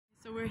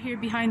So we're here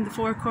behind the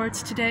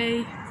forecourts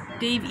today.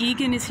 Dave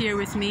Egan is here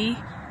with me,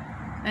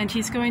 and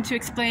he's going to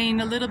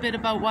explain a little bit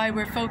about why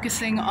we're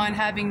focusing on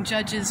having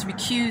judges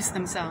recuse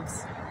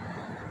themselves.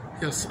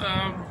 Yes,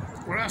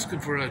 we're asking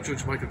for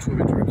Judge Michael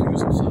Tobey to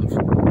recuse himself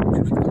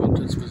due to the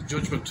contents of his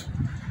judgment,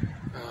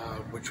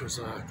 which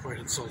was quite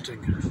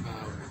insulting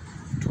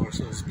to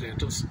ourselves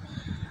plaintiffs.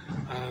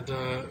 And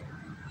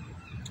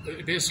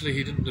basically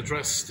he didn't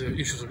address the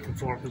issues of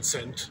informed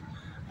consent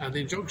and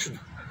the injunction.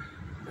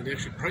 And he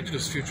actually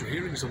prejudiced future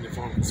hearings on the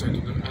informed consent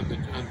and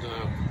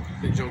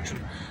the injunction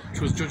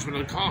through his judgment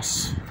on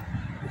costs,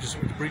 which is a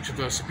breach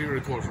of Superior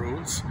Court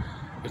rules.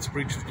 It's a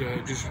breach of the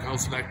Judicial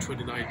Council Act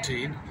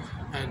 2019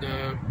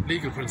 and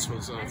legal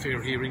principles,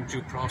 fair hearing,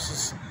 due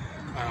process,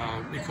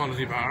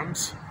 equality of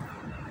arms.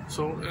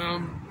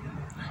 So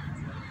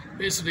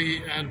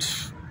basically, and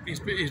he's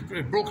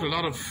broken a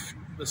lot of,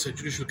 let's say,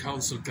 Judicial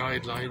Council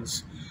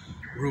guidelines,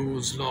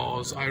 rules,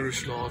 laws,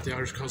 Irish law, the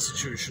Irish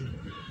Constitution.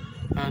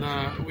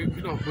 And we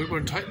were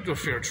entitled to a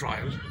fair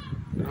trial,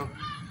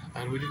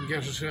 and we didn't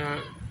get it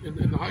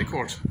in the High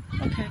Court.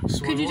 Okay.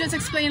 So could you just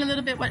explain a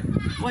little bit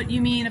what you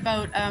mean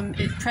about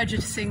it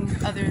prejudicing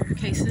other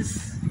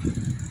cases?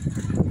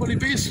 Well, he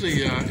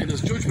basically, in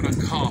his judgment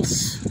on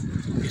costs,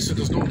 he said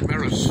there's no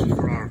merit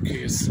for our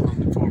case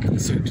on informed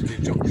consent to the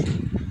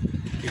injunction.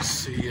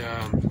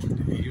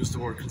 He used the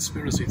word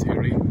conspiracy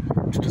theory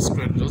to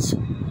discredit us.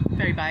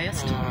 Very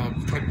biased.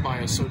 Quite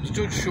biased. So the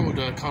judge showed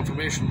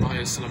confirmation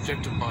bias and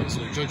objective bias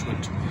in the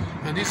judgment,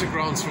 and these are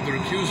grounds for the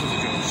recusal of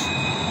the judge,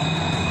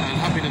 and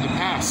have been in the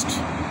past.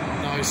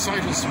 Now I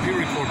cited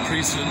Superior Court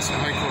precedents,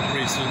 High Court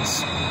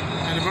precedents,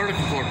 and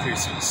American Court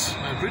precedents,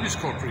 and British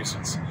Court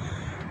precedents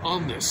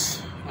on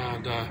this,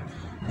 and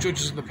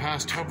judges in the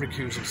past have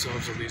recused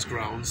themselves on these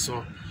grounds,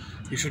 so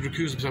he should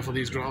recuse himself on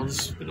these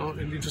grounds, in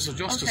the interest of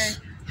justice.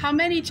 Okay.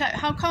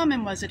 How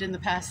common was it in the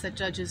past that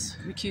judges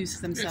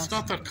recuse themselves? It's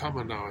not that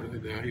common now,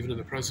 even in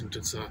the present.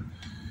 It's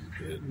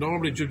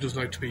normally judges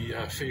like to be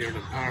fair and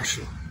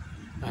impartial,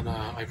 and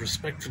I have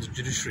respect for the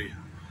judiciary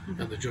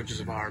and the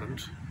judges of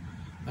Ireland,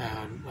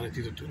 and I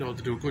think that,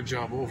 they do a good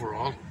job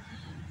overall.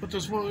 But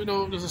there's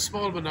there's a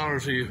small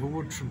minority who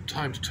would, from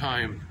time to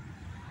time,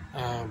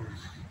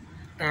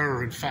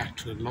 err in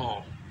fact and in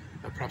law,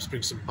 and perhaps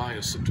bring some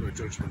bias into a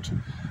judgment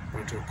or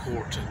into a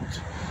court, and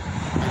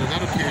on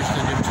that occasion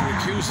then you have to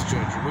recuse the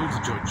judge, remove the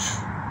judge,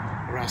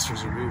 or ask for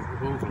his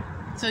removal.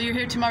 So you're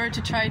here tomorrow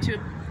to try to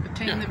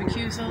obtain the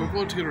recusal? We're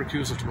going to get a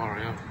recusal tomorrow,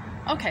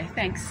 yeah. Okay,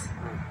 thanks.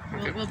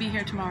 Okay. We'll be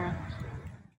here tomorrow.